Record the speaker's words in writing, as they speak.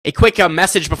A quick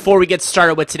message before we get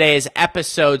started with today's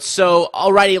episode. So,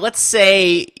 alrighty, let's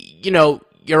say,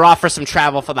 you're off for some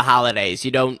travel for the holidays. You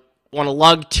don't want to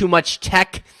lug too much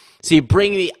tech, so you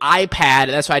bring the iPad.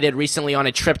 That's what I did recently on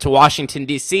a trip to Washington,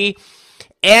 D.C.,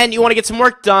 and you want to get some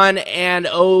work done, and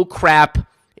oh crap,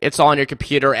 it's all on your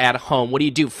computer at home. What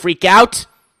do? Freak out?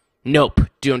 Nope,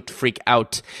 don't freak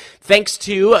out. Thanks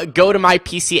to Go to My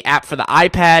PC app for the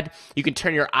iPad, you can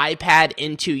turn your iPad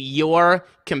into your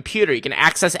computer. You can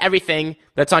access everything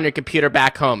that's on your computer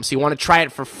back home. So you want to try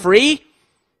it for free?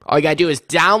 All you got to do is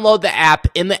download the app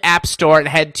in the App Store and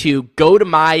head to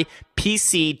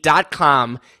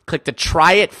gotomypc.com. Click the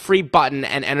Try It Free button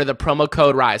and enter the promo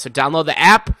code RISE. So download the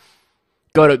app.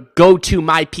 Go to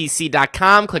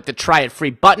gotomypc.com, click the Try It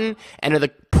Free button, enter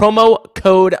the promo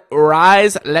code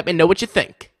RISE. Let me know what you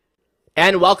think.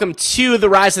 And welcome to the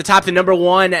Rise to the Top, the number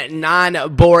one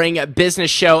non-boring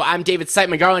business show. I'm David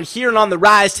Siteman Garland here and on the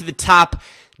Rise to the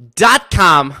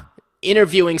Top.com,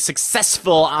 interviewing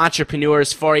successful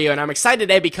entrepreneurs for you. And I'm excited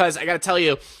today because I got to tell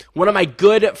you, one of my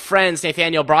good friends,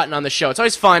 Nathaniel, Broughton, on the show. It's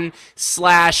always fun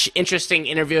 / interesting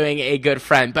interviewing a good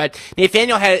friend. But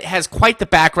Nathaniel has quite the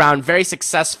background, very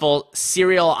successful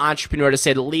serial entrepreneur to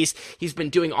say the least. He's been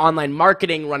doing online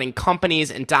marketing, running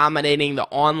companies, and dominating the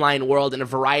online world in a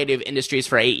variety of industries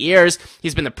for 8 years.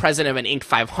 He's been the president of an Inc.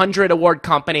 500 award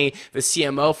company, the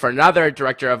CMO for another,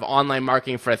 director of online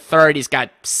marketing for a third. He's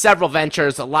got several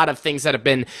ventures, a lot of things that have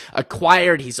been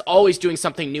acquired. He's always doing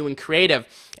something new and creative.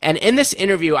 And in this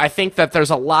interview, I think that there's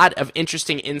a lot of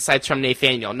interesting insights from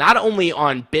Nathaniel, not only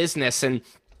on business and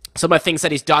some of the things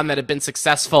that he's done that have been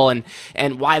successful and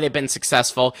why they've been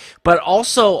successful, but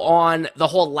also on the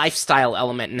whole lifestyle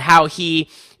element and how he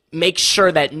makes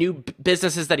sure that new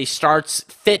businesses that he starts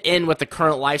fit in with the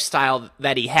current lifestyle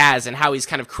that he has and how he's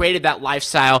kind of created that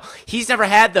lifestyle. He's never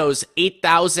had those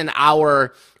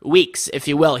 8,000-hour weeks, if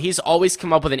you will. He's always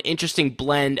come up with an interesting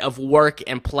blend of work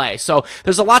and play. So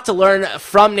there's a lot to learn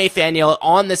from Nathaniel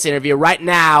on this interview right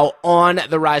now on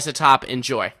the Rise to Top.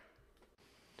 Enjoy.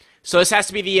 So this has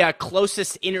to be the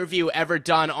closest interview ever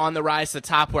done on the Rise to the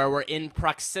Top, where we're in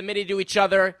proximity to each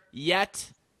other, yet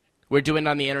we're doing it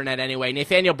on the internet anyway.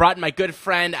 Nathaniel Broughton, my good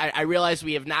friend, I realize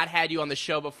we have not had you on the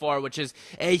show before, which is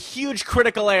a huge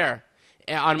critical error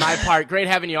on my part. Great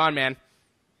having you on, man.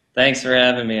 Thanks for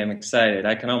having me. I'm excited.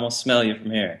 I can almost smell you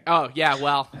from here. Oh, yeah,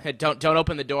 well, don't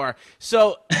open the door.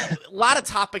 So a lot of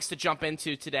topics to jump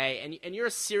into today, and you're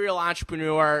a serial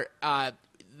entrepreneur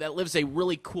that lives a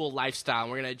really cool lifestyle,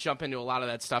 and we're going to jump into a lot of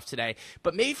that stuff today.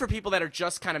 But maybe for people that are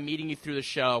just kind of meeting you through the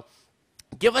show,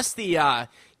 give us the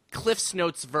Cliff's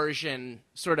Notes version,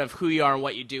 sort of who you are and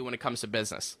what you do when it comes to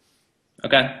business.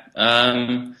 Okay.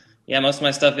 Yeah, most of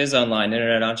my stuff is online.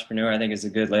 Internet entrepreneur, I think, is a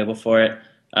good label for it.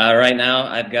 Right now,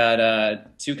 I've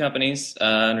got 2 companies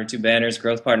under 2 banners.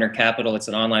 Growth Partner Capital, it's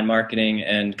an online marketing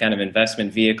and kind of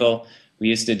investment vehicle. We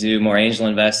used to do more angel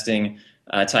investing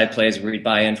type plays where we'd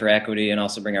buy in for equity and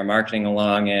also bring our marketing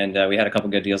along, and we had a couple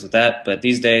good deals with that. But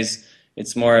these days,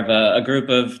 it's more of a group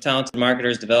of talented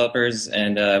marketers, developers,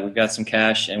 and we've got some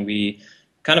cash, and we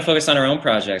kind of focus on our own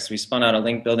projects. We spun out a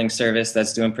link building service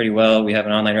that's doing pretty well. We have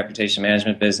an online reputation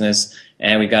management business,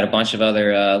 and we've got a bunch of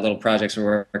other little projects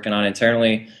we're working on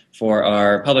internally for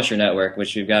our publisher network,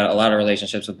 which we've got a lot of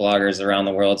relationships with bloggers around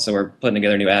the world, so we're putting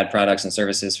together new ad products and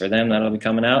services for them that'll be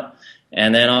coming out.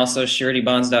 And then also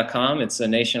suretybonds.com. It's a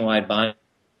nationwide bond,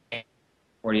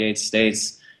 48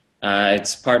 states.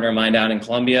 It's a partner of mine down in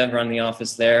Colombia, run the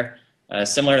office there.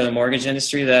 Similar to the mortgage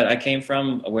industry that I came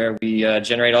from, where we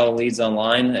generate all the leads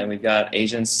online, and we've got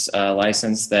agents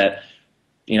licensed that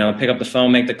pick up the phone,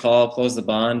 make the call, close the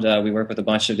bond. We work with a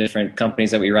bunch of different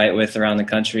companies that we write with around the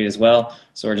country as well,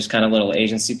 so we're just kind of a little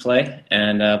agency play.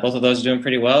 And both of those are doing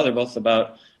pretty well. They're both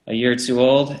about a year or 2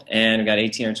 old, and we've got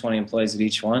 18 or 20 employees at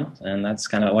each one, and that's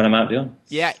kind of what I'm out doing.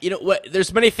 Yeah,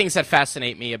 there's many things that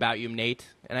fascinate me about you, Nate,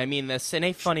 and I mean this in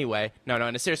a funny way. No,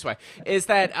 in a serious way. Is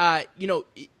that,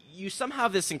 you somehow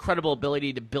have this incredible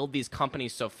ability to build these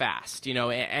companies so fast,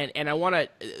 and I want to,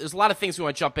 there's a lot of things we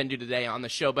want to jump into today on the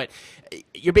show, but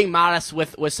you're being modest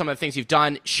with some of the things you've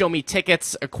done. Show Me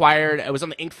Tickets, acquired, it was on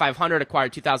the Inc. 500,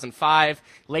 acquired 2005,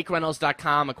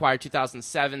 LakeRentals.com, acquired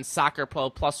 2007, Soccer Pro,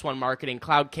 Plus One Marketing,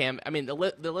 CloudCam. I mean, the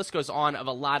list goes on of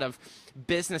a lot of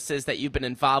businesses that you've been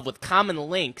involved with. Common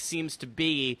link seems to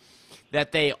be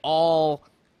that they all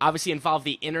obviously involve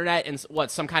the internet and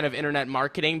some kind of internet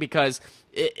marketing, because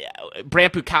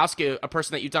Brant Bukowski, a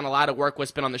person that you've done a lot of work with,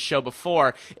 has been on the show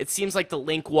before. It seems like the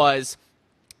link was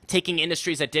taking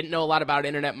industries that didn't know a lot about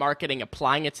internet marketing,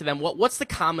 applying it to them.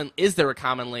 Is there a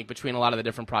common link between a lot of the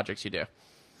different projects you do?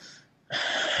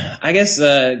 I guess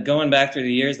going back through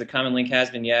the years, the common link has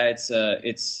been, yeah,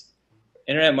 it's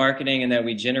internet marketing, and that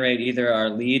we generate either our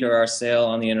lead or our sale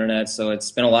on the internet. So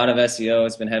it's been a lot of SEO.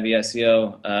 It's been heavy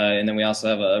SEO, and then we also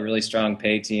have a really strong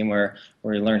paid team where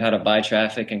we learned how to buy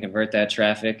traffic and convert that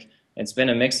traffic. It's been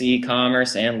a mix of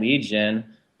e-commerce and lead gen.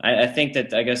 I think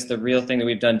that I guess the real thing that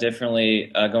we've done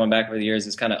differently going back over the years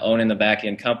is kind of owning the back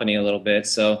end company a little bit.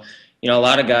 So a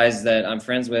lot of guys that I'm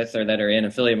friends with or that are in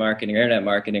affiliate marketing or internet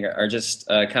marketing are just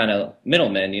kind of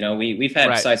middlemen. We've had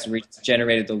Right. sites where we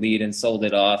generated the lead and sold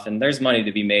it off, and there's money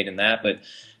to be made in that. But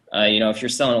if you're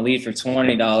selling a lead for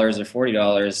 $20 or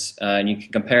 $40, and you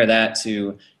can compare that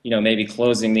to maybe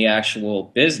closing the actual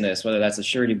business, whether that's a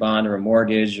surety bond or a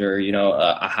mortgage or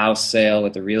a house sale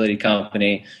with a realty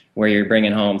company where you're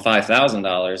bringing home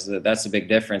 $5,000, that's a big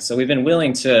difference. So we've been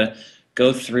willing to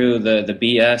go through the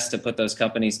BS to put those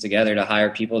companies together, to hire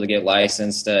people to get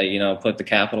licensed, to put the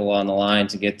capital on the line,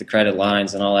 to get the credit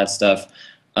lines and all that stuff.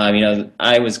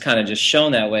 I was kind of just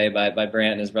shown that way by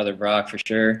Brant and his brother Brock for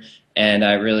sure, and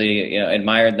I really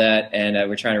admired that, and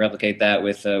we're trying to replicate that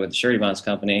with the surety bonds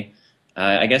company.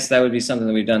 I guess that would be something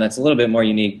that we've done that's a little bit more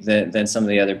unique than some of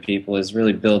the other people, is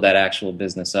really build that actual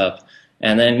business up.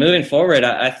 And then moving forward,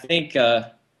 I think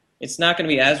it's not going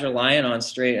to be as reliant on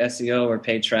straight SEO or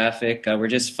paid traffic. We're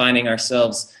just finding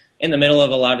ourselves in the middle of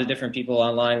a lot of different people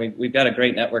online. We've got a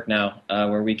great network now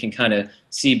where we can kind of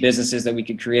see businesses that we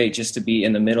could create just to be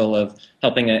in the middle of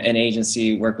helping an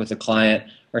agency work with a client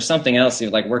or something else,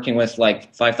 like working with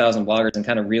like 5,000 bloggers and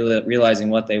kind of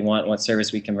realizing what they want, what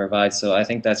service we can provide. So I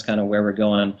think that's kind of where we're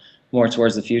going more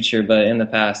towards the future. But in the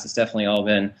past, it's definitely all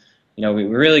been, we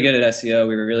were really good at SEO,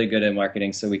 we were really good at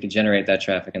marketing, so we could generate that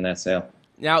traffic and that sale.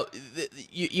 Now,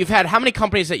 you've had how many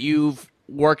companies that you've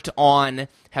worked on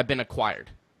have been acquired?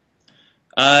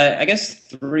 I guess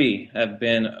three have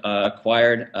been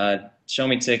acquired. Show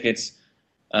Me Tickets,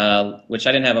 which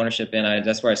I didn't have ownership in.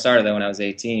 That's where I started though when I was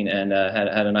 18, and had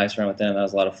a nice run with them. That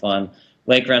was a lot of fun.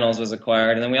 Lake Rentals was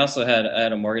acquired, and then we also had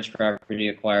a mortgage property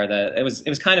acquired. That it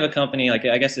was kind of a company. Like,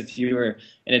 I guess if you were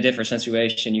in a different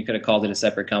situation, you could have called it a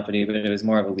separate company, but it was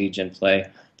more of a lead gen play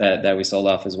that we sold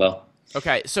off as well.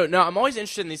 Okay, so now I'm always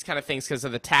interested in these kind of things because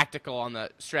of the tactical on the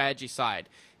strategy side.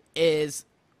 Is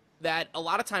that a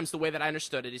lot of times the way that I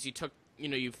understood it is you took,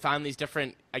 you found these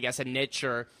different, I guess, a niche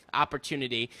or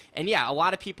opportunity. And yeah, a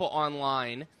lot of people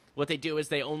online, what they do is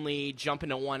they only jump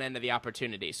into one end of the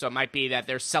opportunity. So it might be that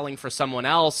they're selling for someone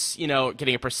else,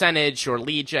 getting a percentage or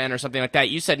lead gen or something like that.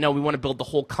 You said, no, we want to build the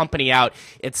whole company out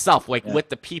itself, like Yeah. with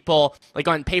the people. Like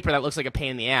on paper, that looks like a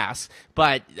pain in the ass,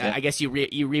 but Yeah. I guess you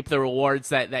reap the rewards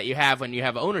that you have when you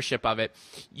have ownership of it.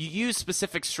 You use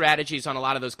specific strategies on a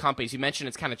lot of those companies. You mentioned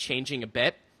it's kind of changing a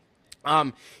bit.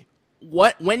 Um,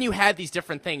 when you had these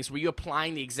different things, were you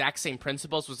applying the exact same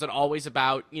principles? Was it always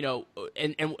about,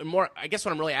 and more, I guess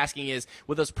what I'm really asking is,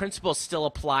 will those principles still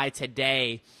apply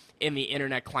today in the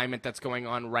internet climate that's going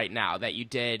on right now that you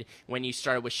did when you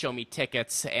started with Show Me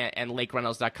Tickets and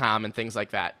LakeRentals.com and things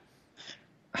like that?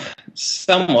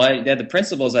 Somewhat. Yeah, the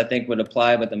principles I think would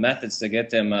apply, but the methods to get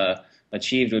them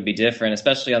achieved would be different,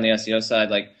 especially on the SEO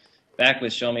side. Like back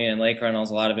with Show Me and Lake Rentals,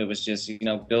 a lot of it was just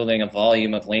building a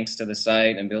volume of links to the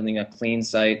site and building a clean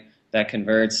site that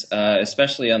converts.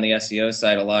 Especially on the SEO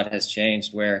side, a lot has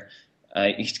changed where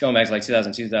going back to like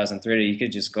 2002, 2003, you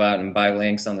could just go out and buy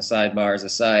links on the sidebars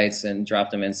of sites and drop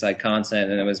them inside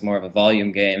content, and it was more of a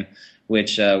volume game,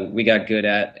 which we got good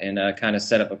at, and kind of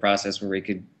set up a process where we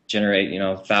could generate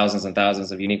thousands and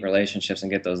thousands of unique relationships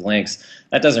and get those links.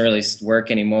 That doesn't really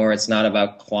work anymore. It's not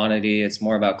about quantity, it's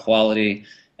more about quality,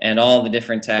 and all the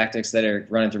different tactics that are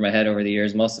running through my head over the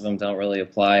years, most of them don't really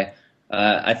apply.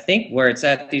 I think where it's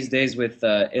at these days with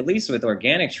at least with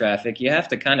organic traffic, you have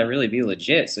to kind of really be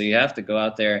legit. So you have to go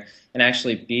out there and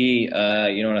actually be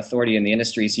an authority in the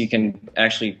industry, so you can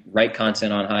actually write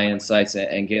content on high-end sites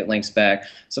and get links back.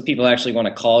 So people actually want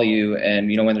to call you, and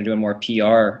when they're doing more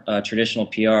PR, traditional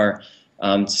PR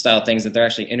style things, that they're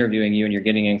actually interviewing you and you're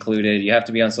getting included. You have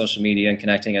to be on social media and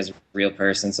connecting as a real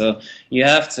person. So you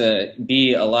have to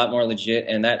be a lot more legit,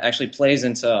 and that actually plays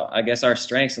into, I guess, our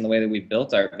strengths and the way that we've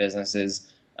built our businesses.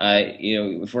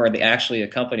 If we're actually a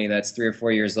company that's 3 or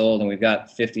 4 years old and we've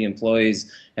got 50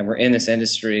 employees and we're in this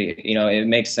industry, it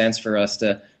makes sense for us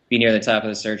to be near the top of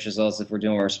the search results if we're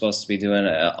doing what we're supposed to be doing,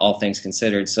 all things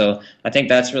considered. So I think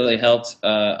that's really helped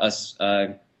us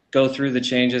go through the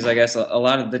changes. I guess a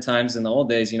lot of the times in the old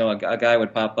days, a guy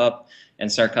would pop up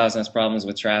and start causing us problems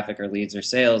with traffic or leads or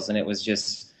sales, and it was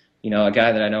just a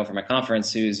guy that I know from a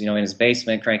conference who's in his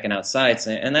basement cranking out sites,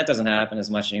 and that doesn't happen as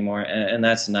much anymore, and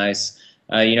that's nice.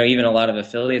 Even a lot of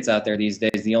affiliates out there these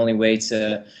days, the only way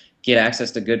to get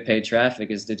access to good paid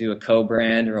traffic is to do a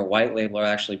co-brand or a white label or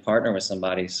actually partner with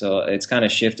somebody. So it's kind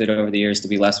of shifted over the years to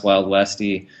be less Wild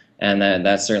Westy, and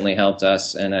that certainly helped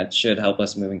us, and that should help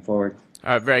us moving forward.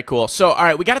 All right, very cool. So, all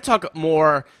right, we got to talk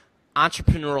more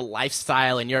entrepreneurial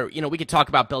lifestyle, and we could talk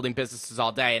about building businesses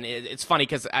all day. And it's funny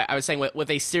because I was saying with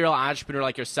a serial entrepreneur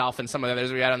like yourself and some of the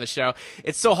others we had on the show,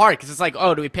 it's so hard because it's like,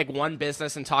 oh, do we pick one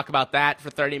business and talk about that for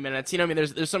 30 minutes? I mean,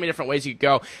 there's so many different ways you could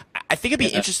go. I think it'd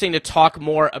be interesting to talk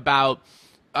more about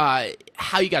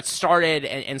how you got started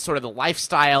and sort of the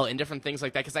lifestyle and different things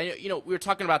like that. Because we were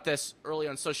talking about this earlier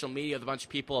on social media with a bunch of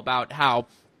people about how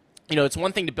it's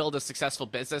one thing to build a successful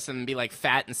business and be like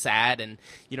fat and sad and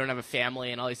you don't have a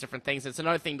family and all these different things. It's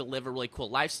another thing to live a really cool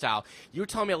lifestyle. You were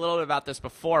telling me a little bit about this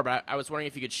before, but I was wondering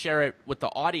if you could share it with the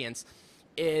audience,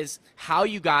 is how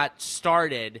you got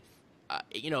started.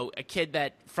 A kid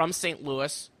that from St.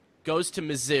 Louis goes to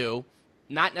Mizzou,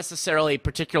 not necessarily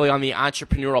particularly on the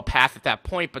entrepreneurial path at that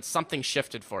point, but something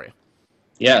shifted for you.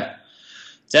 Yeah.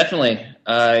 Definitely.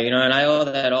 And I owe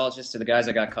that all just to the guys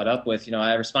I got caught up with.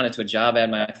 I responded to a job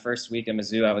ad my first week at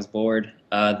Mizzou. I was bored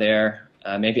there.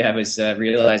 Maybe I was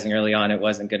realizing early on it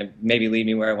wasn't going to maybe lead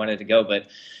me where I wanted to go. But,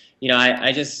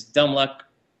 I just, dumb luck,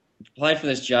 applied for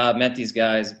this job, met these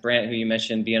guys, Brant, who you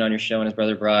mentioned being on your show, and his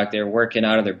brother Brock. They were working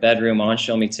out of their bedroom on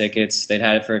Show Me Tickets. They'd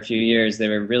had it for a few years. They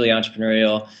were really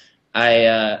entrepreneurial.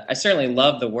 I certainly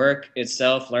loved the work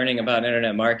itself, learning about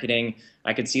internet marketing.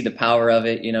 I could see the power of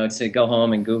it, to go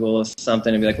home and Google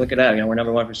something and be like, look at that, we're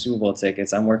 #1 for Super Bowl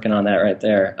tickets. I'm working on that right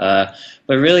there.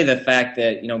 But really the fact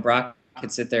that, Brock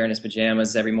could sit there in his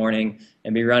pajamas every morning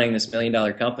and be running this $1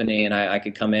 million company, and I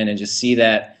could come in and just see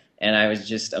that, and I was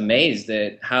just amazed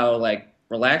at how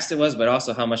relaxed it was, but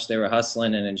also how much they were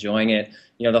hustling and enjoying it.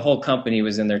 The whole company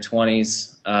was in their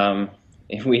 20s.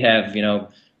 We have,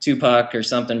 Tupac or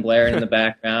something blaring in the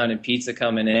background and pizza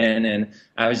coming in, and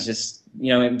I was just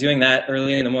doing that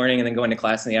early in the morning and then going to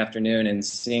class in the afternoon and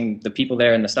seeing the people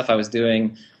there and the stuff I was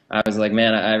doing. I was like,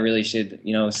 man, I really should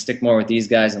stick more with these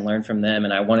guys and learn from them,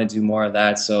 and I want to do more of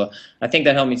that. So I think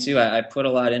that helped me too. I put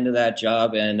a lot into that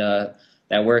job and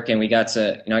that work, and we got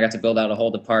to I got to build out a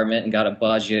whole department and got a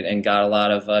budget and got a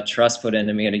lot of trust put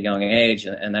into me at a young age,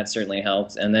 and that certainly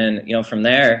helped. And then from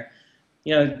there,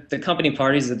 the company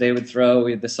parties that they would throw, we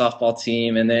had the softball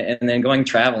team, and then going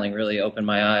traveling really opened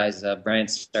my eyes. Bryant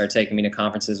started taking me to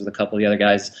conferences with a couple of the other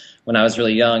guys when I was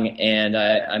really young, and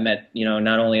I met,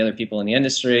 not only other people in the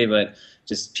industry, but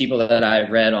just people that I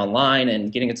read online,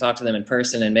 and getting to talk to them in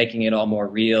person and making it all more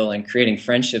real and creating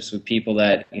friendships with people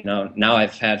that, now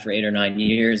I've had for 8 or 9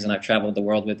 years, and I've traveled the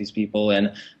world with these people,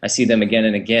 and I see them again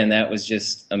and again. That was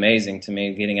just amazing to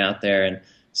me, getting out there, and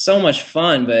so much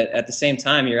fun, but at the same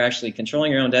time, you're actually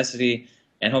controlling your own destiny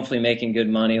and hopefully making good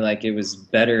money. It was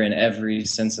better in every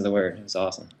sense of the word. It was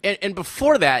awesome. And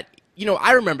before that,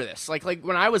 I remember this. Like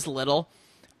when I was little,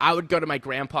 I would go to my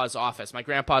grandpa's office. My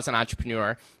grandpa's an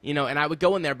entrepreneur, and I would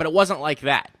go in there, but it wasn't like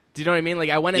that. Do you know what I mean?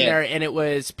 I went in there and it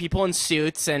was people in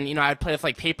suits, and I'd play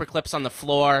with paper clips on the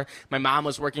floor. My mom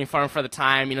was working for him for the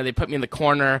time. They put me in the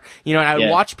corner, and I would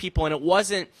watch people, and it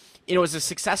wasn't. It was a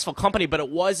successful company, but it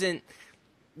wasn't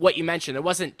what you mentioned. There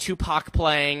wasn't Tupac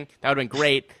playing. That would have been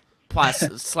great. Plus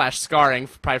 / scarring,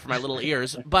 probably for my little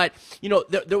ears. But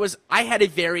there was. I had a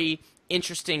very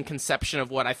interesting conception of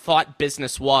what I thought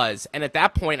business was, and at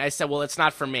that point, I said, "Well, it's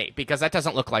not for me because that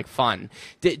doesn't look like fun."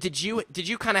 Did you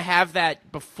kind of have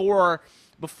that before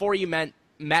you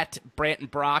met Brant and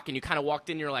Brock, and you kind of walked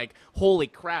in, you're like, holy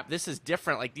crap, this is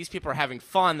different. These people are having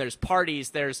fun. There's parties.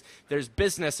 There's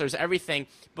business. There's everything.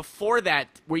 Before that,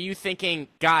 were you thinking,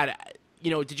 God?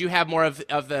 Did you have more of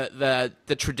the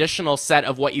traditional set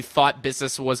of what you thought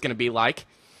business was going to be like?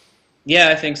 Yeah,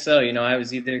 I think so. I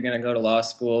was either going to go to law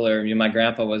school, or my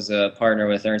grandpa was a partner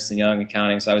with Ernst & Young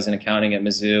accounting, so I was in accounting at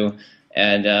Mizzou.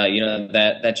 And,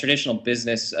 that traditional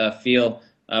business feel,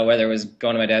 whether it was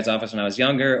going to my dad's office when I was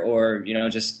younger, or,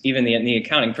 just even in the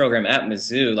accounting program at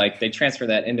Mizzou, they transfer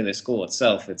that into the school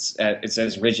itself. It's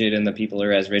as rigid, and the people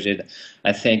are as rigid,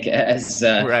 I think, as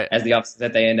the office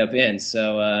that they end up in.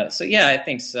 So yeah, I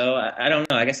think so. I don't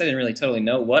know. I guess I didn't really totally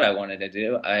know what I wanted to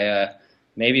do.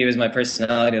 Maybe it was my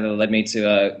personality that led me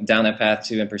to down that path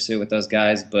too and pursue it with those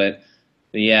guys. But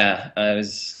yeah,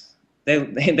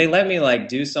 they let me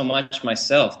do so much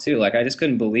myself too. I just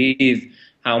couldn't believe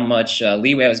how much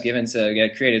leeway I was given to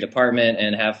create a department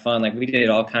and have fun. We did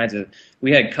all kinds of,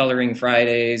 we had coloring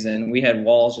Fridays, and we had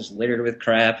walls just littered with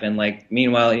crap. And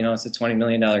meanwhile, it's a $20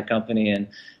 million company,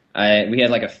 and we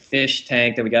had a fish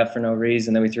tank that we got for no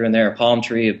reason that we threw in there, a palm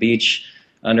tree, a beach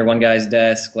under one guy's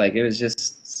desk. It was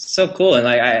just so cool. And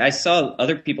like I saw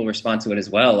other people respond to it as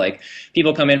well. Like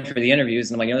people come in for the interviews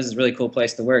and I'm like, this is a really cool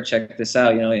place to work. Check this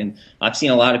out, and I've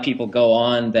seen a lot of people go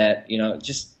on that,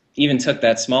 just even took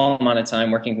that small amount of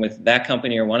time working with that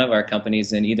company or one of our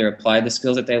companies and either applied the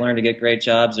skills that they learned to get great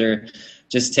jobs or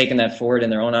just taking that forward in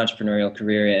their own entrepreneurial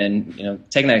career and,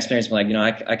 taking that experience and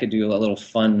like, I could do a little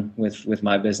fun with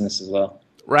my business as well.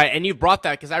 Right, and you brought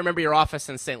that because I remember your office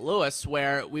in St. Louis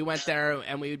where we went there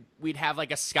and we'd have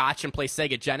like a scotch and play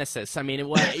Sega Genesis. I mean, it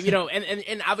was,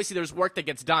 and obviously there's work that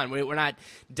gets done. We're not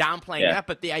downplaying that,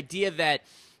 but the idea that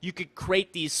you could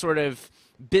create these sort of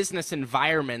business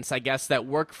environments, I guess, that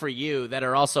work for you that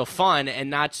are also fun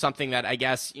and not something that I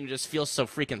guess just feels so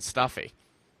freaking stuffy.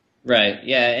 Right,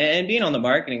 yeah, and being on the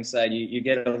marketing side, you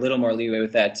get a little more leeway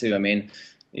with that too. I mean,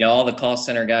 all the call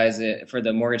center guys for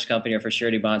the mortgage company or for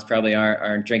surety bonds probably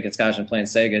aren't drinking scotch and playing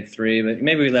Sega at 3, but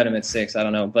maybe we let them at 6. I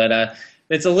don't know, but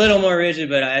it's a little more rigid.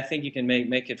 But I think you can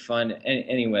make it fun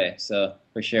anyway. So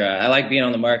for sure, I like being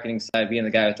on the marketing side, being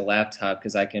the guy with the laptop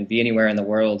because I can be anywhere in the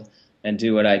world and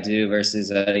do what I do versus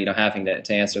having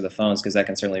to answer the phones because that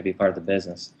can certainly be part of the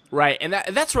business. Right, and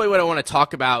that's really what I want to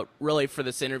talk about really for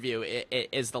this interview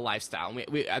is the lifestyle.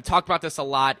 I've talked about this a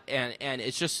lot, and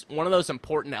it's just one of those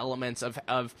important elements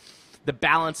of the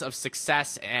balance of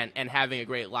success and having a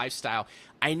great lifestyle.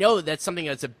 I know that's something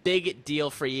that's a big deal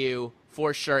for you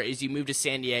for sure is you moved to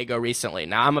San Diego recently.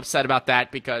 Now, I'm upset about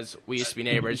that because we used to be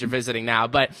neighbors. You're visiting now.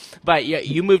 But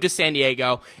you moved to San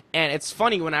Diego. And it's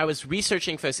funny, when I was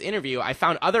researching for this interview, I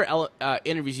found other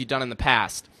interviews you've done in the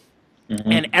past.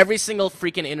 Mm-hmm. And every single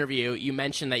freaking interview, you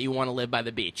mentioned that you want to live by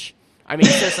the beach. I mean,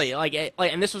 seriously,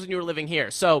 and this was when you were living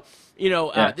here. So,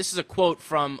 this is a quote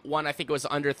from one, I think it was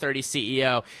Under 30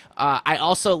 CEO. I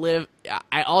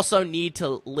also need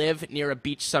to live near a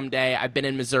beach someday. I've been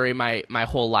in Missouri my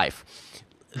whole life.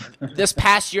 This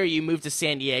past year, you moved to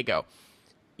San Diego.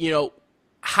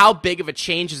 How big of a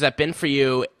change has that been for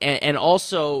you? And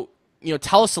also,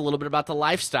 tell us a little bit about the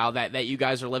lifestyle that you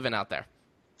guys are living out there.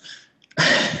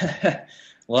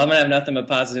 Well, I'm going to have nothing but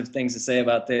positive things to say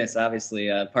about this,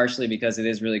 obviously, partially because it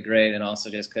is really great and also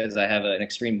just because I have an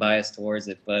extreme bias towards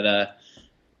it. But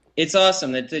it's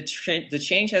awesome that the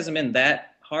change hasn't been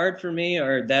that hard for me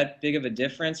or that big of a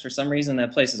difference. For some reason,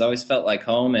 that place has always felt like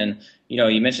home. And,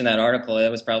 you mentioned that article.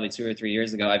 That was probably 2 or 3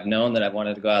 years ago. I've known that I've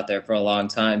wanted to go out there for a long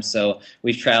time. So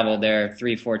we've traveled there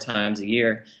 3-4 times a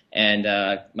year. And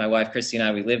my wife, Christy, and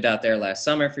I, we lived out there last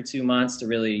summer for 2 months to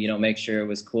really, make sure it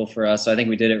was cool for us. So I think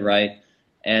we did it right.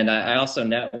 And I also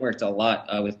networked a lot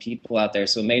with people out there,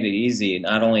 so it made it easy,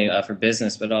 not only for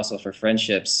business, but also for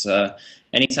friendships.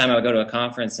 Anytime I would go to a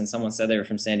conference and someone said they were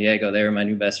from San Diego, they were my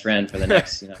new best friend for the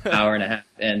next hour and a half.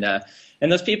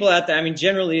 And those people out there, I mean,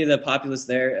 generally the populace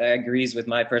there agrees with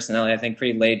my personality. I think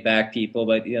pretty laid-back people,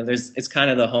 but it's kind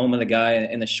of the home of the guy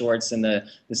in the shorts and the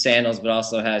sandals, but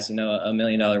also has a $1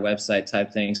 million website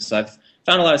type thing. So I've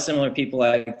found a lot of similar people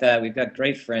like that. We've got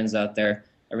great friends out there.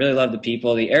 I really love the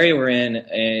people. The area we're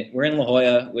in La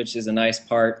Jolla, which is a nice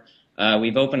part.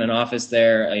 We've opened an office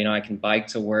there. I can bike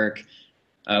to work.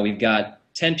 We've got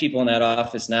 10 people in that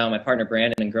office now. My partner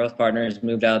Brandon and growth partners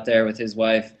moved out there with his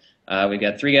wife. We've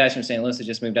got 3 guys from St. Louis that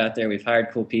just moved out there. We've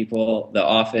hired cool people. The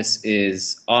office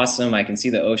is awesome. I can see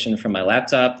the ocean from my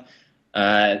laptop.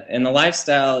 And the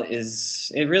lifestyle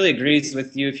it really agrees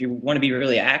with you if you want to be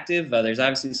really active. There's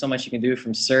obviously so much you can do,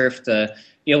 from surf to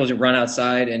be able to run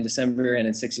outside in December and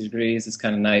in 60 degrees. It's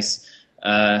kind of nice.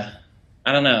 I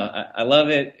don't know. I love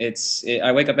it.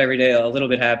 I wake up every day a little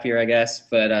bit happier, I guess,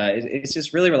 but it's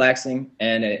just really relaxing,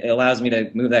 and it allows me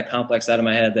to move that complex out of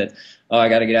my head that, I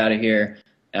got to get out of here,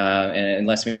 and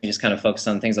lets me just kind of focus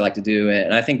on things I like to do.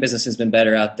 And I think business has been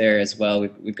better out there as well.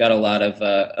 We've got a lot of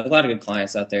good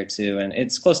clients out there too, and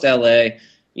it's close to LA,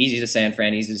 easy to San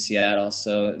Fran, easy to Seattle.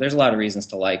 So there's a lot of reasons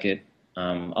to like it.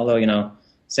 Although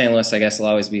St. Louis, I guess, will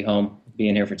always be home,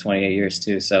 being here for 28 years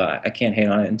too. So I can't hate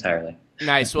on it entirely.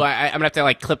 Nice. Well, I'm gonna have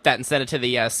to clip that and send it to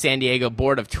the San Diego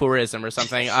Board of Tourism or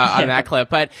something on that clip.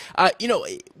 But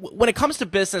when it comes to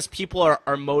business, people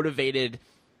are motivated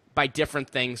by different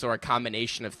things or a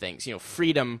combination of things.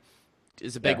 Freedom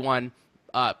is a big one.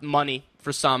 Money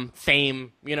for some,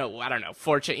 fame. I don't know,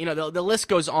 fortune. The list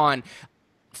goes on.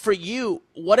 For you,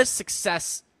 what does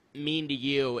success mean to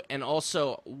you, and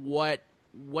also what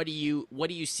do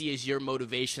you see as your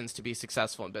motivations to be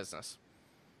successful in business?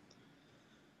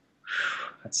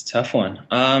 That's a tough one.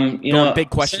 Big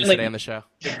questions today on the show.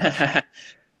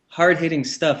 Hard-hitting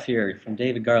stuff here from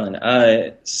David Garland.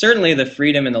 Certainly the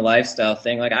freedom and the lifestyle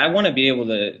thing. I want to be able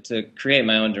to create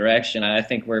my own direction. I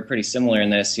think we're pretty similar in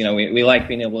this. We like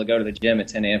being able to go to the gym at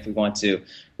 10 a.m. if we want to.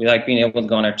 We like being able to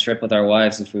go on a trip with our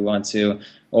wives if we want to.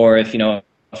 Or if,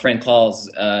 a friend calls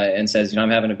and says, I'm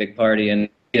having a big party and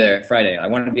be there Friday. I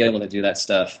want to be able to do that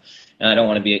stuff. And I don't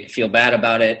want to feel bad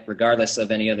about it, regardless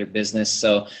of any other business.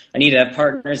 So I need to have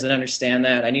partners that understand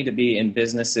that. I need to be in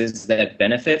businesses that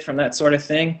benefit from that sort of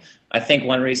thing. I think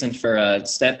one reason for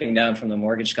stepping down from the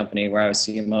mortgage company where I was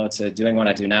CMO to doing what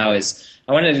I do now is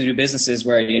I wanted to do businesses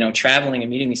where, traveling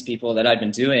and meeting these people that I've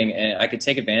been doing, and I could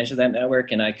take advantage of that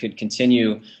network and I could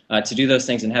continue to do those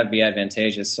things and have it be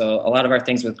advantageous. So a lot of our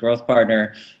things with Growth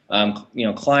Partner,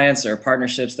 clients or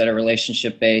partnerships that are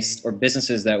relationship based or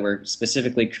businesses that we're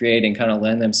specifically creating kind of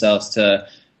lend themselves to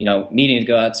needing to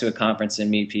go out to a conference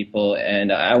and meet people.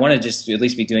 And I want to just at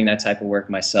least be doing that type of work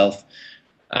myself.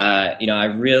 I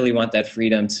really want that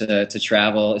freedom to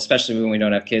travel, especially when we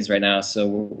don't have kids right now. So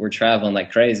we're traveling like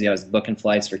crazy. I was booking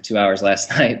flights for 2 hours last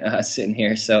night sitting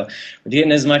here. So we're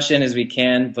getting as much in as we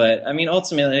can. But I mean,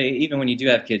 ultimately, even when you do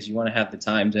have kids, you want to have the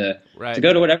time to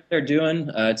go to whatever they're doing,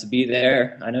 to be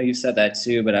there. I know you said that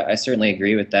too, but I certainly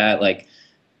agree with that. Like,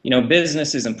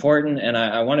 business is important, and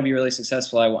I want to be really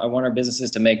successful. I want our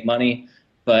businesses to make money.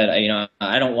 But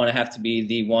I don't want to have to be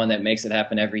the one that makes it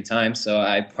happen every time. So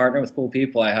I partner with cool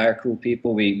people. I hire cool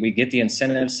people. We get the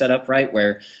incentives set up right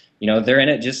where they're in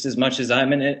it just as much as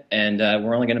I'm in it, and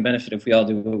we're only going to benefit if we all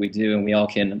do what we do, and we all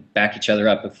can back each other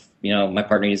up. If my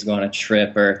partner needs to go on a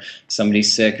trip or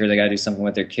somebody's sick or they got to do something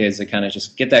with their kids, to kind of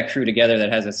just get that crew together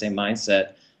that has that same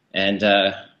mindset and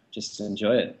just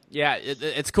enjoy it. Yeah,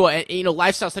 it's cool. And,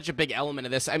 lifestyle's such a big element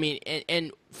of this. I mean,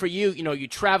 and for you, you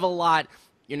travel a lot.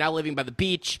 You're now living by the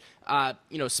beach,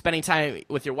 spending time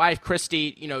with your wife,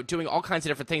 Christy, doing all kinds of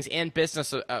different things and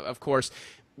business, of course.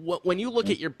 When you look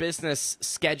at your business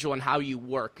schedule and how you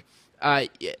work,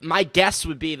 my guess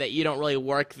would be that you don't really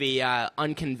work the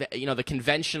the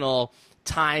conventional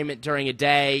time during a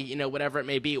day, whatever it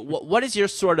may be. What is your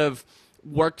sort of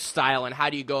work style, and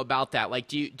how do you go about that? Like,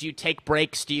 do you take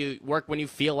breaks? Do you work when you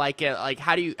feel like it? Like,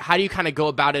 how do you kind of go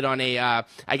about it on a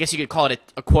I guess you could call it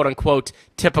a quote unquote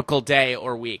typical day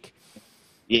or week?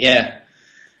 Yeah,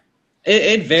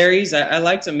 it varies. I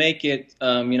like to make it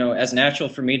as natural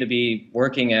for me to be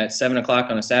working at 7 o'clock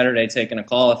on a Saturday, taking a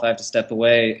call if I have to step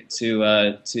away,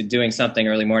 to doing something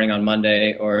early morning on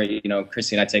Monday, or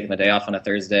Christy and I taking the day off on a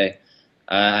Thursday.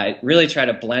 I really try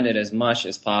to blend it as much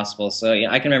as possible. So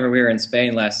I can remember we were in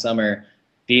Spain last summer,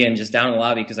 being just down in the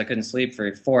lobby because I couldn't sleep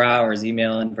for 4 hours,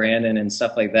 emailing Brandon and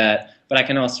stuff like that. But I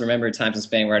can also remember times in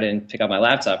Spain where I didn't pick up my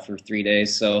laptop for 3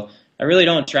 days. So I really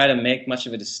don't try to make much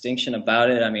of a distinction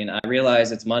about it. I mean, I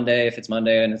realize it's Monday if it's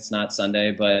Monday and it's not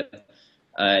Sunday, but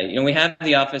we have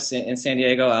the office in San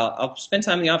Diego. I'll spend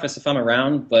time in the office if I'm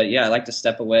around, but yeah, I like to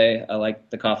step away. I like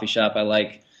the coffee shop. I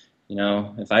like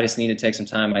if I just need to take some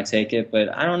time, I take it. But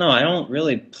I don't know. I don't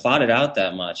really plot it out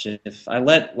that much. If I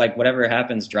let whatever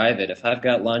happens drive it. If I've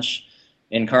got lunch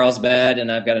in Carlsbad and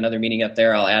I've got another meeting up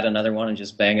there, I'll add another one and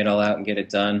just bang it all out and get it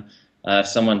done. If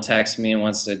someone texts me and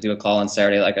wants to do a call on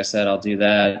Saturday, like I said, I'll do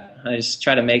that. I just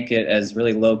try to make it as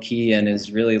really low key and as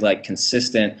really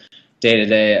consistent day to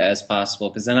day as possible,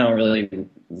 because then I don't really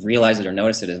realize it or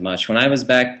notice it as much. When I was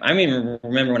back, I mean,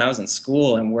 remember when I was in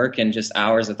school and working just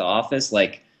hours at the office,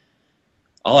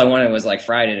 all I wanted was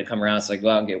Friday to come around so I could go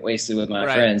out and get wasted with my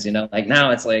friends,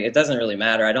 now it's it doesn't really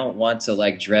matter. I don't want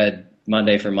to dread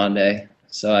Monday for Monday.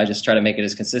 So I just try to make it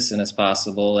as consistent as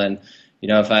possible. And,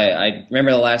 if I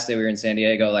remember the last day we were in San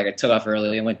Diego, I took off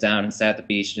early and went down and sat at the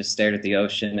beach and just stared at the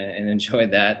ocean and enjoyed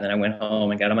that. And then I went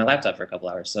home and got on my laptop for a couple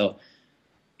hours. So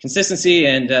consistency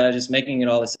and just making it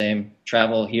all the same.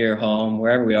 Travel here, home,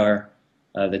 wherever we are.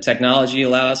 The technology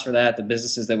allows for that. The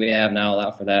businesses that we have now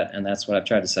allow for that. And that's what I've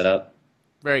tried to set up.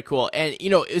 Very cool. And,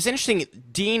 it was interesting,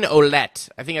 Dean Olette,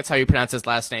 I think that's how you pronounce his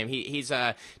last name. He's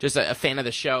just a fan of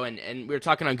the show, and we were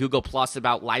talking on Google Plus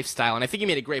about lifestyle, and I think he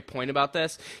made a great point about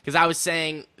this, because I was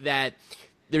saying that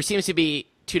there seems to be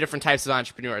two different types of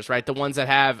entrepreneurs, right? The ones that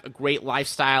have a great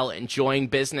lifestyle, enjoying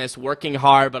business, working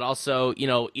hard, but also,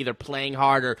 either playing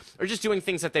hard or just doing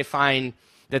things that they find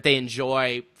that they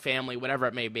enjoy, family, whatever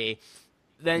it may be.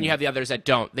 Then you have the others that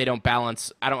don't. They don't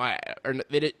balance.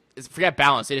 Forget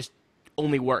balance. They just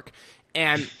only work.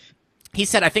 And he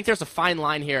said, I think there's a fine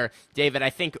line here, David. I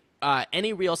think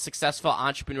any real successful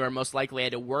entrepreneur most likely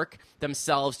had to work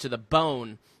themselves to the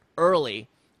bone early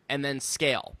and then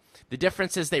scale. The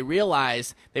difference is they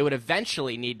realize they would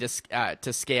eventually need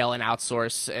to scale and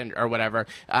outsource or whatever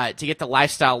to get the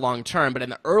lifestyle long term. But in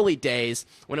the early days,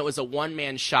 when it was a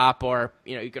one-man shop, or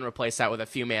you can replace that with a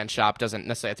few-man shop, doesn't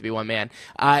necessarily have to be one man,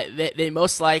 they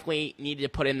most likely needed to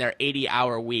put in their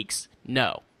 80-hour weeks.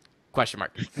 No. Question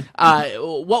mark.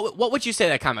 What would you say to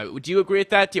that comment? Would you agree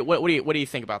with that? What do you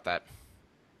think about that?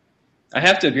 I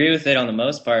have to agree with it on the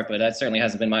most part, but that certainly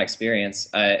hasn't been my experience.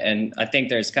 And I think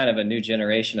there's kind of a new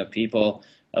generation of people,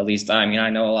 at least I mean, I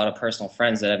know a lot of personal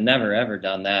friends that have never ever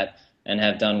done that and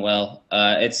have done well.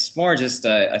 It's more just,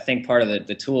 I think, part of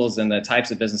the tools and the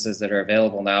types of businesses that are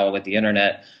available now with the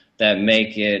internet that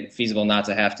make it feasible not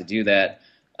to have to do that.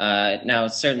 Now,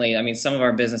 certainly, I mean, some of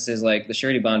our businesses, like the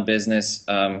surety bond business,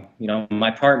 you know,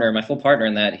 my partner, my full partner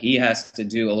in that, he has to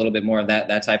do a little bit more of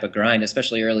that type of grind,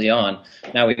 especially early on.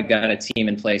 Now we've got a team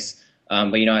in place,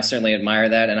 but you know, I certainly admire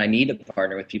that, and I need to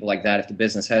partner with people like that if the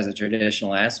business has a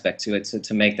traditional aspect to it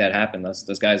to make that happen.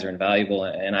 Those guys are invaluable,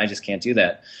 and I just can't do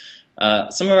that.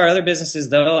 Some of our other businesses,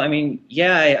 though, I mean,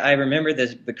 yeah, I remember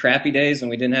the crappy days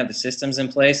when we didn't have the systems in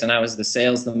place, and I was the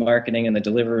sales, the marketing, and the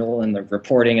deliverable, and the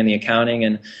reporting, and the accounting,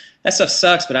 and that stuff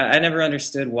sucks, but I never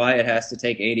understood why it has to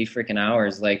take 80 freaking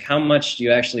hours. Like, how much do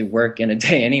you actually work in a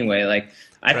day anyway? Like,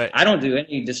 Right. I don't do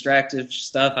any distractive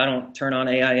stuff. I don't turn on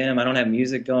AIM. I don't have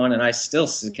music going, and I still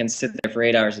can sit there for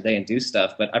 8 hours a day and do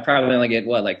stuff, but I probably only get,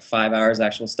 what, like 5 hours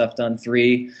actual stuff done,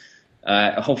 3.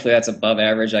 Hopefully that's above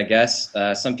average, I guess.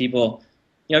 Some people,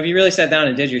 you know, if you really sat down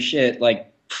and did your shit,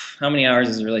 like, how many hours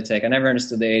does it really take? I never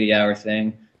understood the 80-hour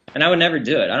thing, and I would never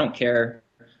do it. I don't care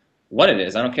what it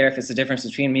is. I don't care if it's the difference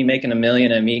between me making $1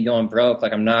 million and me going broke.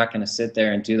 Like, I'm not going to sit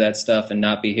there and do that stuff and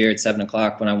not be here at 7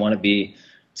 o'clock when I want to be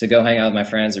to go hang out with my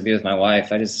friends or be with my wife.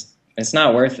 It's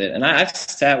not worth it. And I've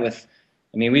sat with,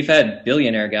 I mean, we've had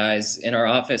billionaire guys in our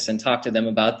office and talked to them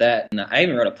about that. And I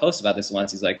even wrote a post about this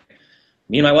once. He's like,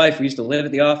 me and my wife, we used to live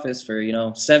at the office for, you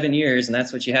know, 7 years, and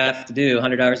that's what you have to do,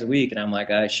 100 hours a week. And I'm like,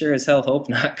 I sure as hell hope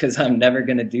not, because I'm never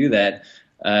going to do that.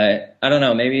 I don't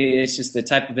know, maybe it's just the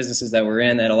type of businesses that we're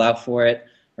in that allow for it,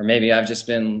 or maybe I've just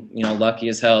been, you know, lucky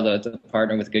as hell to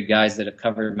partner with good guys that have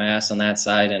covered my ass on that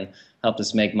side and helped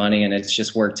us make money, and it's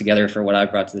just worked together for what I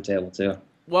brought to the table too.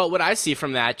 Well, what I see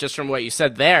from that, just from what you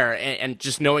said there, and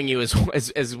just knowing you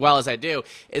as well as I do,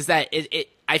 is that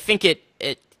I think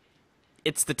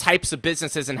it's the types of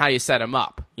businesses and how you set them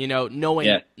up. You know,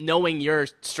 knowing your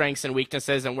strengths and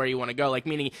weaknesses and where you want to go. Like,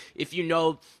 meaning, if you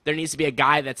know there needs to be a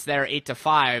guy that's there 8 to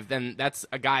 5, then that's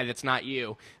a guy that's not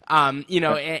you. You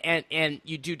know, and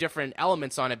you do different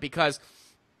elements on it, because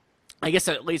I guess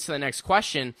that leads to the next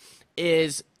question: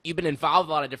 is you've been involved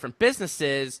in a lot of different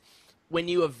businesses. When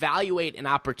you evaluate an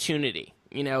opportunity,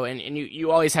 you know, and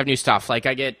you always have new stuff. Like,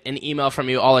 I get an email from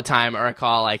you all the time, or a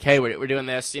call like, hey, we're doing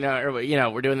this, you know, or, you know,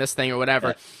 we're doing this thing or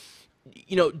whatever. Yeah.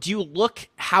 You know, do you look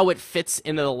how it fits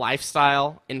into the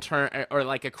lifestyle in turn, or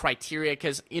like a criteria?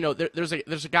 Because, you know, there's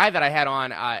a guy that I had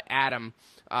on, Adam,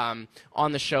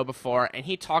 on the show before, and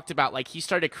he talked about, like, he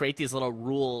started to create these little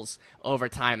rules over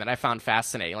time that I found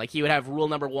fascinating. Like, he would have rule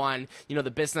number 1, you know,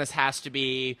 the business has to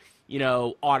be, you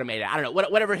know, automated. I don't know,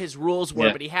 whatever his rules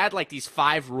were, but he had like these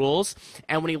 5 rules.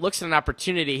 And when he looks at an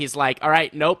opportunity, he's like, all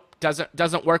right, nope,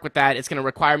 doesn't work with that. It's going to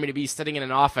require me to be sitting in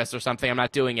an office or something. I'm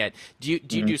not doing it. Do you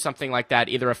do something like that,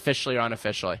 either officially or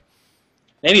unofficially?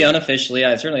 Maybe unofficially.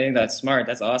 I certainly think that's smart.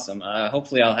 That's awesome.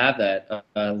 Hopefully I'll have that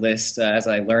list as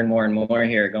I learn more and more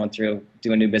here, going through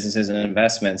doing new businesses and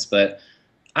investments. But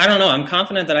I don't know. I'm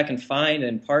confident that I can find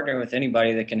and partner with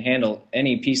anybody that can handle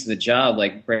any piece of the job.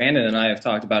 Like, Brandon and I have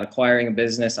talked about acquiring a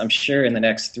business. I'm sure in the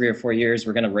next 3 or 4 years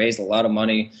we're going to raise a lot of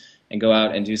money and go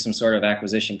out and do some sort of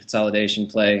acquisition consolidation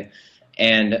play.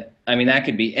 And I mean, that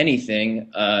could be anything.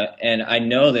 And I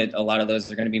know that a lot of those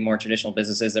are going to be more traditional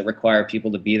businesses that require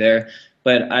people to be there.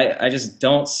 But I just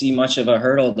don't see much of a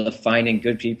hurdle to finding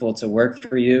good people to work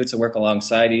for you, to work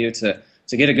alongside you, to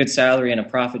get a good salary and a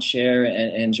profit share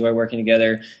and enjoy working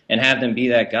together and have them be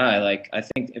that guy. Like, I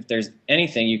think if there's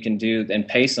anything you can do and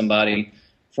pay somebody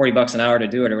 $40 an hour to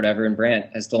do it or whatever, and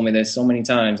Brant has told me this so many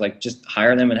times, like, just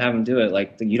hire them and have them do it.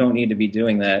 Like, you don't need to be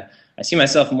doing that. I see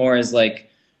myself more as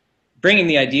like bringing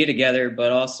the idea together,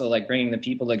 but also like bringing the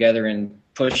people together and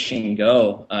push and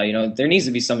go. You know, there needs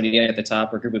to be somebody at the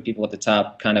top or a group of people at the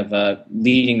top kind of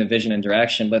leading the vision and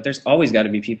direction, but there's always got to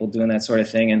be people doing that sort of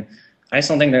thing. And I just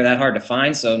don't think they're that hard to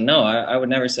find. So no, I would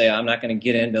never say I'm not going to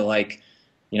get into, like,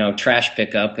 you know, trash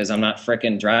pickup because I'm not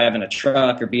frickin' driving a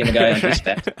truck or being the guy on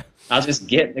dispatch. I'll just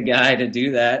get the guy to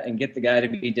do that and get the guy to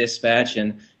be dispatch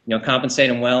and, you know, compensate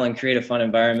him well and create a fun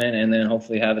environment, and then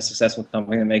hopefully have a successful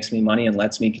company that makes me money and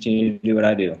lets me continue to do what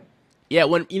I do. Yeah,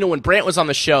 when Brant was on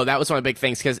the show, that was one of the big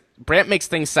things, because Brant makes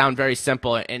things sound very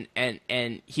simple,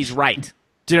 and he's right.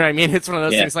 Do you know what I mean? It's one of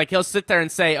those things. Like, he'll sit there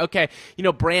and say, okay, you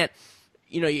know, Brant,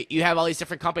 you know, you have all these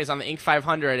different companies on the Inc.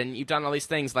 500, and you've done all these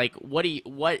things. Like, what do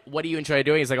you enjoy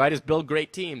doing? He's like, well, I just build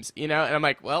great teams, you know. And I'm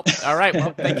like, well, all right,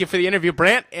 well, thank you for the interview,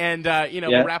 Brant, and you know,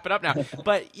 we'll wrap it up now.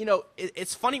 But, you know,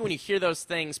 it's funny when you hear those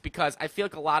things, because I feel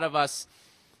like a lot of us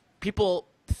people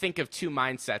think of two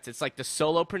mindsets. It's like the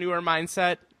solopreneur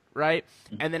mindset, right?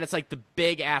 And then it's like the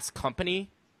big ass company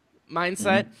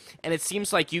mindset. And it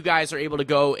seems like you guys are able to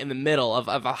go in the middle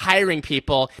of hiring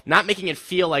people, not making it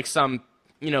feel like some,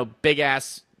 big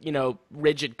ass,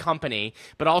 rigid company,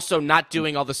 but also not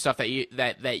doing all the stuff that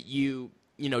you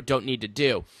don't need to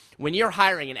do. When you're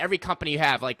hiring in every company you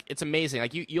have, like, it's amazing.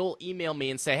 Like, you'll email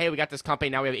me and say, hey, we got this company,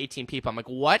 now we have 18 people. I'm like,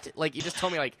 what? Like, you just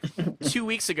told me like 2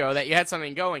 weeks ago that you had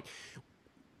something going.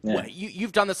 Yeah.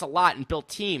 You've done this a lot and built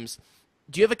teams.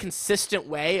 Do you have a consistent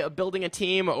way of building a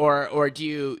team, or do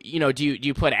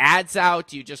you put ads out?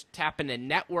 Do you just tap into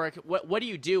network? What do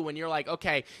you do when you're like,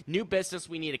 okay, new business,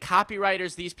 we need a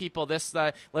copywriters, these people,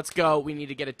 let's go, we need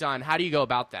to get it done. How do you go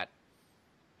about that?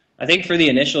 I think for the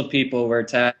initial people, we're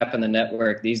tapping the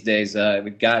network these days.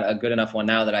 We've got a good enough one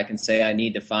now that I can say I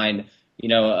need to find,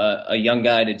 a young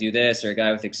guy to do this, or a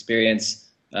guy with experience.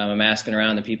 I'm asking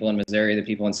around the people in Missouri, the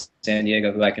people in San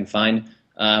Diego who I can find.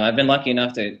 I've been lucky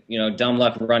enough to, dumb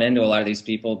luck, run into a lot of these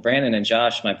people. Brandon and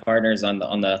Josh, my partners on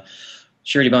the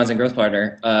Surety Bonds and Growth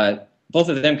Partner, both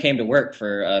of them came to work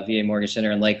for VA Mortgage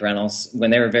Center and Lake Rentals when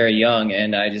they were very young,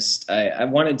 and I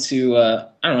wanted to,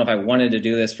 I don't know if I wanted to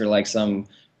do this for like some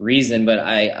reason, but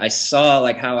I saw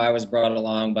like how I was brought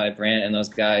along by Brant and those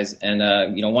guys, and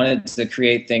wanted to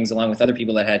create things along with other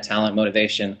people that had talent,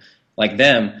 motivation like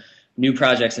them, new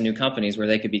projects and new companies where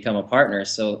they could become a partner.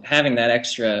 So having that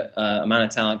extra amount of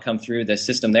talent come through the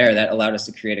system there, that allowed us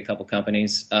to create a couple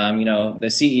companies. The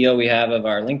CEO we have of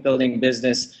our link building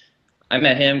business, I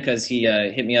met him because he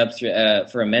hit me up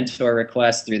for a mentor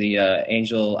request through the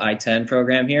Angel I-10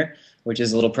 program here, which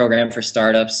is a little program for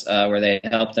startups where they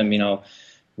help them,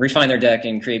 refine their deck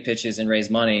and create pitches and raise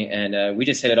money. And we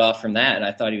just hit it off from that. And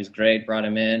I thought he was great, brought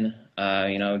him in.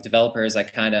 Developers,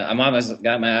 I'm always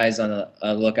got my eyes on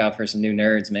a lookout for some new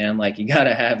nerds, man. Like, you got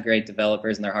to have great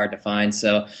developers, and they're hard to find.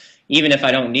 So even if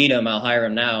I don't need them, I'll hire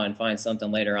them now and find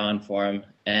something later on for them.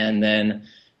 And then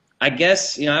I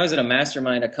guess, I was at a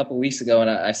mastermind a couple weeks ago, and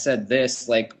I said this,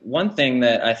 like, one thing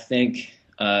that I think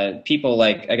people,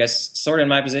 like, I guess sort of in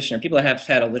my position, or people that have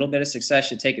had a little bit of success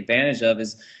should take advantage of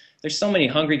is, there's so many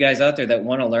hungry guys out there that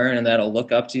want to learn and that'll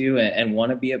look up to you and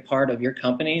want to be a part of your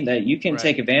company, that you can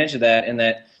take advantage of that. And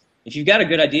that if you've got a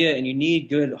good idea and you need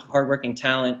good, hardworking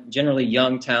talent, generally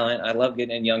young talent, I love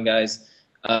getting in young guys,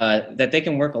 that they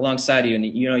can work alongside you. And,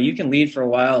 you can lead for a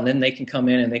while, and then they can come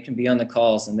in and they can be on the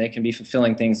calls and they can be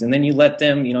fulfilling things. And then you let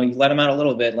them, you let them out a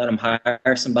little bit, let them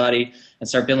hire somebody and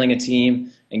start building a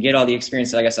team and get all the experience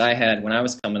that I guess I had when I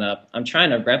was coming up. I'm trying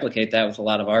to replicate that with a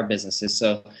lot of our businesses.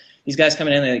 So these guys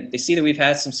coming in, they see that we've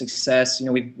had some success.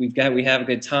 We have a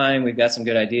good time. We've got some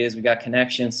good ideas. We've got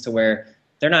connections to where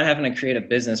they're not having to create a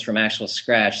business from actual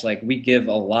scratch. Like, we give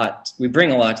a lot. We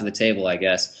bring a lot to the table, I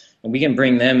guess, and we can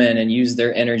bring them in and use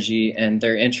their energy and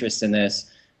their interest in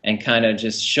this and kind of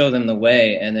just show them the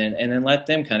way, and then let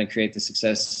them kind of create the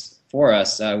success for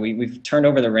us. We've turned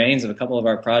over the reins of a couple of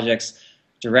our projects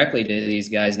directly to these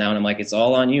guys now, and I'm like, it's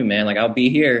all on you, man. Like, I'll be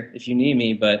here if you need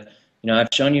me, but I've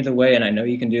shown you the way, and I know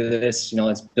you can do this.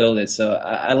 Let's build it. So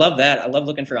I love that. I love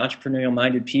looking for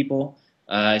entrepreneurial-minded people.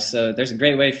 So there's a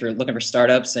great way for looking for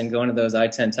startups and going to those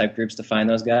I-10 type groups to find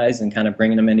those guys and kind of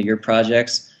bringing them into your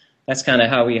projects. That's kind of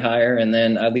how we hire, and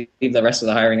then I leave the rest of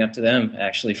the hiring up to them,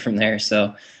 actually, from there.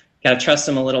 So got to trust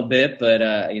them a little bit, but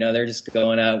they're just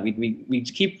going out. We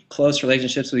keep close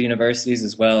relationships with universities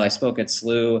as well. I spoke at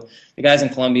SLU. The guys in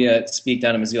Columbia speak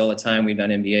down in Missoula all the time. We've done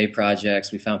MBA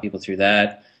projects. We found people through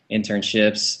that.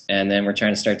 Internships, and then we're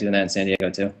trying to start doing that in San Diego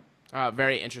too.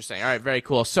 Very interesting. All right, very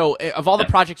cool. So of all the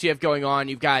projects you have going on,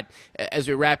 you've got, as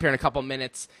we wrap here in a couple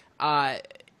minutes,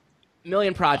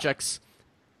 million projects.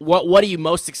 What are you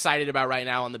most excited about right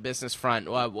now on the business front?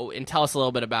 And tell us a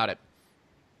little bit about it.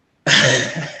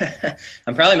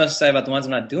 I'm probably most excited about the ones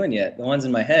I'm not doing yet, the ones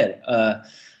in my head. I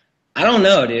don't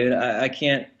know, dude. I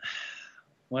can't.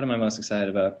 What am I most excited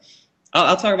about?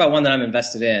 I'll talk about one that I'm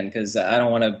invested in, because I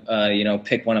don't want to,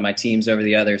 pick one of my teams over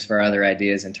the others for other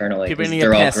ideas internally.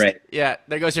 They're all great. Yeah,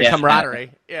 there goes your camaraderie.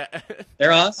 Yeah,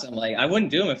 they're awesome. Like, I wouldn't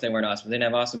do them if they weren't awesome. They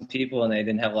didn't have awesome people, and they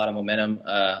didn't have a lot of momentum.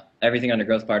 Everything under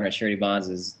Growth Partner and Surety Bonds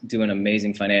is doing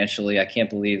amazing financially. I can't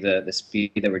believe the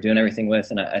speed that we're doing everything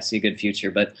with, and I see a good future.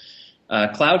 But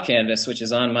Cloud Canvas, which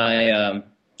is on my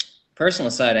personal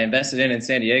side, I invested in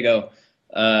San Diego.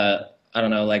 I don't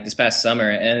know, like this past summer,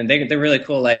 and they're really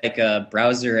cool, like a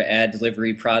browser ad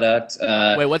delivery product.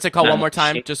 Wait, what's it called one more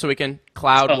time, just so we can,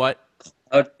 Cloud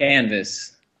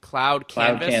Canvas. Cloud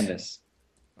Canvas?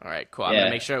 All right, cool. I'm going to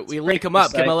make sure we link them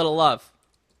up, give them a little love.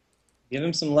 Give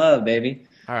them some love, baby.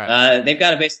 All right. They've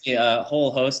got basically a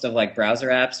whole host of like browser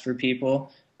apps for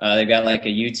people. They've got like a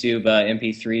YouTube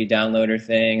MP3 downloader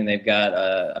thing, and they've got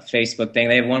a Facebook thing.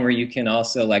 They have one where you can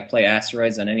also like play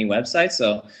asteroids on any website.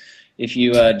 So if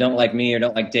you don't like me or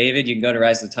don't like David, you can go to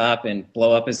Rise to the Top and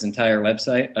blow up his entire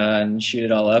website and shoot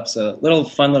it all up. So little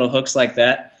fun little hooks like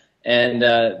that. And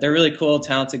they're really cool,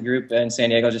 talented group in San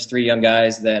Diego, just 3 young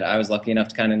guys that I was lucky enough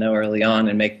to kind of know early on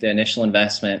and make the initial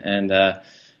investment. And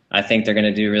I think they're going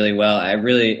to do really well.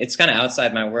 It's kind of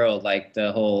outside my world, like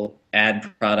the whole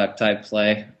ad product type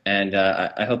play. And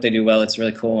I hope they do well. It's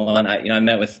really cool. And I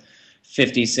met with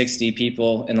 50, 60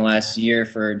 people in the last year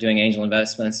for doing angel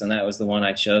investments, and that was the one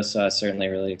I chose. So I was certainly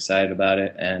really excited about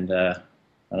it. And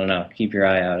I don't know, keep your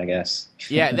eye out, I guess.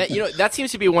 Yeah, that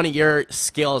seems to be one of your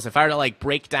skills. If I were to like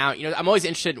break down, I'm always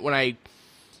interested when I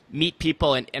meet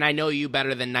people, and I know you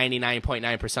better than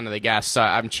 99.9% of the guests, so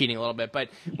I'm cheating a little bit. But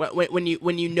when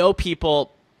you know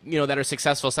people, that are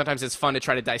successful, sometimes it's fun to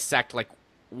try to dissect like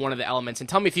one of the elements. And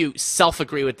tell me if you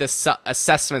self-agree with this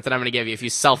assessment that I'm going to give you, if you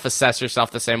self-assess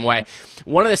yourself the same way.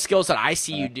 One of the skills that I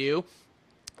see you do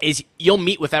is you'll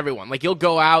meet with everyone. Like you'll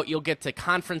go out, you'll get to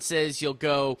conferences, you'll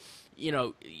go,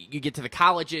 you get to the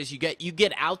colleges, you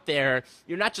get out there.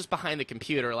 You're not just behind the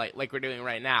computer like we're doing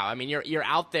right now. I mean, you're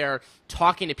out there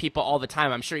talking to people all the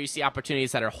time. I'm sure you see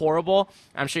opportunities that are horrible.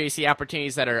 I'm sure you see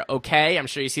opportunities that are okay. I'm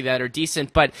sure you see that are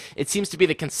decent. But it seems to be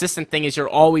the consistent thing is you're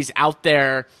always out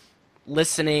there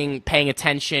listening, paying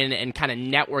attention, and kind of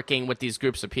networking with these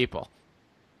groups of people.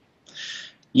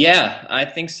 Yeah, I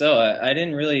think so. I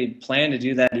didn't really plan to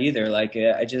do that either. Like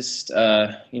I just, 2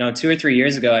 or 3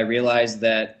 years ago, I realized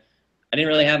that I didn't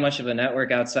really have much of a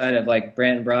network outside of like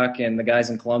Brant Brock and the guys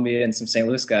in Columbia and some St.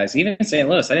 Louis guys. Even in St.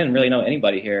 Louis, I didn't really know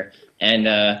anybody here. And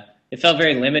it felt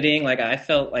very limiting. Like I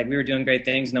felt like we were doing great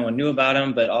things. No one knew about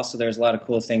them, but also there's a lot of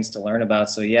cool things to learn about.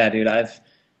 So yeah, dude,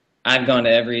 I've gone to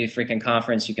every freaking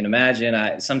conference you can imagine.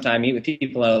 I sometimes meet with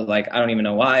people like I don't even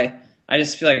know why. I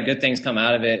just feel like good things come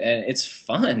out of it, and it's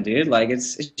fun, dude. Like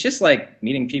it's just like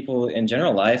meeting people in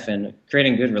general life and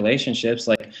creating good relationships.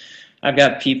 Like I've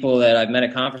got people that I've met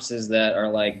at conferences that are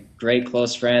like great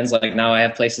close friends. Like now I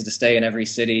have places to stay in every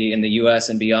city in the U.S.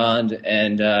 and beyond.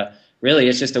 And really,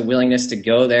 it's just a willingness to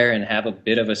go there and have a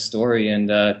bit of a story and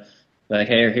like,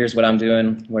 hey, here's what I'm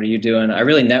doing. What are you doing? I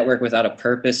really network without a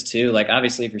purpose too. Like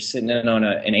obviously, if you're sitting in on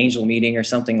an angel meeting or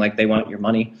something, like they want your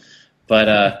money.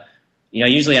 But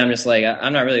usually I'm just like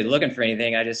I'm not really looking for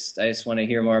anything. I just want to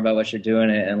hear more about what you're doing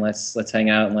and let's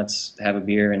hang out and let's have a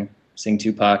beer and sing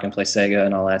Tupac and play Sega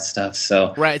and all that stuff.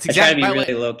 So right, it's exactly, I try to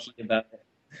be really low key about it.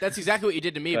 That's exactly what you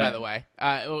did to me, by the way,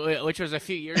 which was a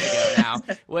few years ago now,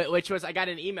 which was I got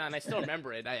an email, and I still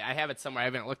remember it. I have it somewhere. I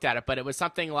haven't looked at it, but it was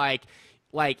something like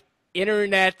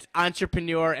internet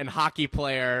entrepreneur and hockey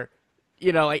player.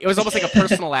 Like it was almost like a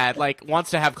personal ad, like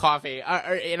wants to have coffee.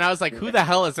 And I was like, who the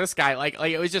hell is this guy? Like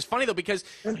it was just funny, though, because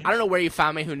I don't know where you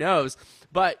found me, who knows,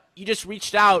 but you just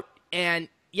reached out, and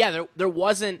yeah, there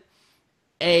wasn't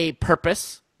a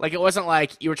purpose. Like it wasn't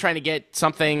like you were trying to get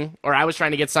something or I was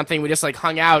trying to get something. We just like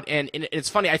hung out, and it's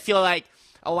funny. I feel like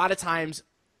a lot of times,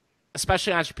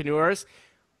 especially entrepreneurs,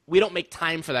 we don't make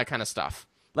time for that kind of stuff.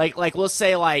 Like we'll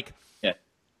say like,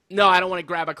 no, I don't want to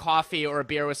grab a coffee or a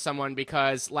beer with someone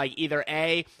because like either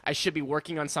A, I should be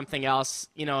working on something else,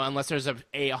 unless there's a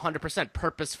 100%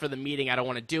 purpose for the meeting, I don't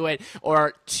want to do it.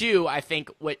 Or two, I think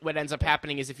what ends up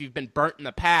happening is if you've been burnt in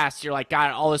the past, you're like,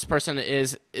 God, all this person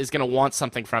is going to want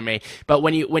something from me. But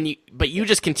but you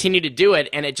just continue to do it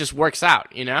and it just works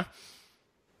out, Yeah,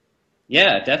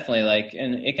 definitely. Like,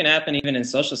 and it can happen even in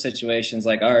social situations.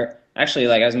 Like actually,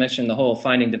 like I was mentioning the whole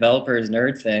finding developers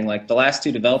nerd thing. Like the last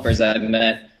 2 developers I've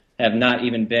met have not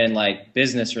even been like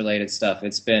business related stuff.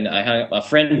 It's been a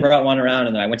friend brought one around,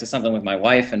 and then I went to something with my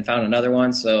wife and found another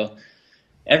one. So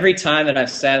every time that I've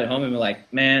sat at home and been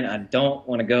like, man, I don't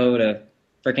want to go to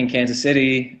freaking Kansas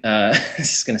City.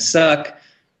 This is gonna suck.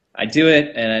 I do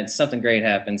it, and something great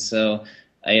happens. So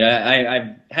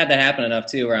I've had that happen enough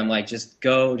too, where I'm like, just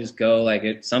go.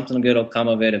 Like something good will come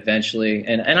of it eventually.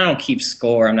 And I don't keep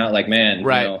score. I'm not like, man,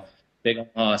 right. Big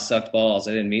sucked balls.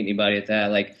 I didn't meet anybody at that.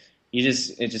 Like.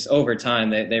 It's just over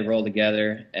time they roll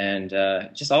together, and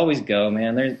just always go,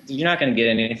 man. You're not going to get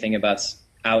anything out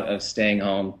of staying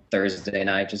home Thursday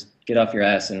night. Just get off your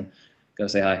ass and go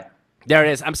say hi. There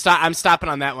it is. I'm stopping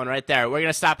on that one right there. We're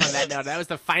going to stop on that note. That was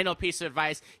the final piece of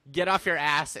advice. Get off your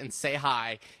ass and say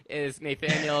hi is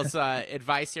Nathaniel's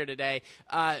advice here today.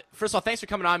 First of all, thanks for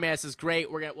coming on, man. This is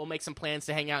great. We'll make some plans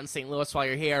to hang out in St. Louis while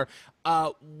you're here.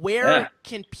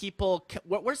 Can people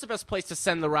where's the best place to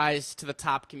send the Rise to the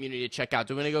Top community to check out?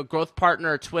 Do we want to go Growth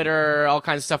Partner, Twitter, all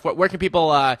kinds of stuff? Where can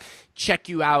people check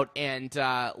you out and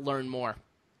learn more?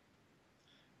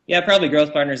 Yeah, probably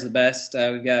Growth Partner is the best.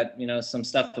 We've got, some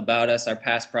stuff about us, our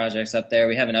past projects up there.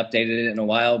 We haven't updated it in a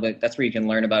while, but that's where you can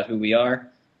learn about who we are.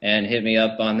 And hit me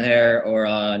up on there or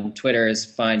on Twitter is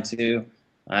fine too.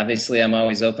 Obviously, I'm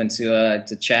always open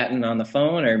to chatting on the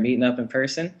phone or meeting up in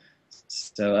person.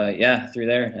 So yeah, through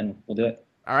there, and we'll do it.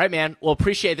 All right, man. Well,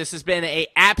 appreciate it. This has been a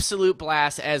absolute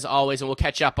blast as always, and we'll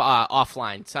catch up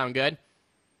offline. Sound good?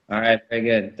 All right, very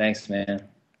good. Thanks, man.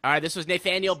 All right, this was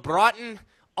Nathaniel Broughton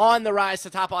on the Rise to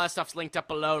Top. All that stuff's linked up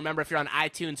below. Remember, if you're on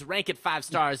iTunes, rank it 5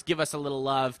 stars. Give us a little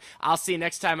love. I'll see you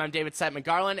next time. I'm David Siteman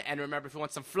Garland, and remember, if you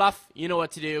want some fluff, you know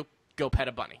what to do. Go pet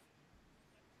a bunny.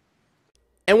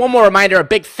 And one more reminder, a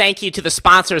big thank you to the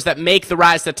sponsors that make the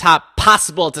Rise to the Top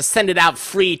possible to send it out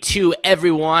free to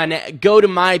everyone. Go to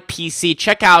my PC,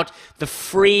 check out the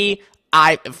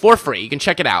for free, you can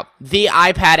check it out, the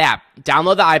iPad app.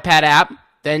 Download the iPad app,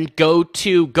 then go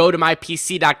to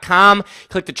mypc.com,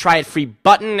 click the Try It Free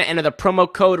button, enter the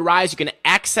promo code RISE. You can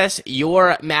access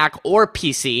your Mac or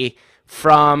PC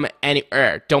from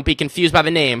anywhere. Don't be confused by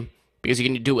the name, because you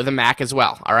can do it with a Mac as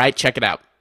well. All right, check it out.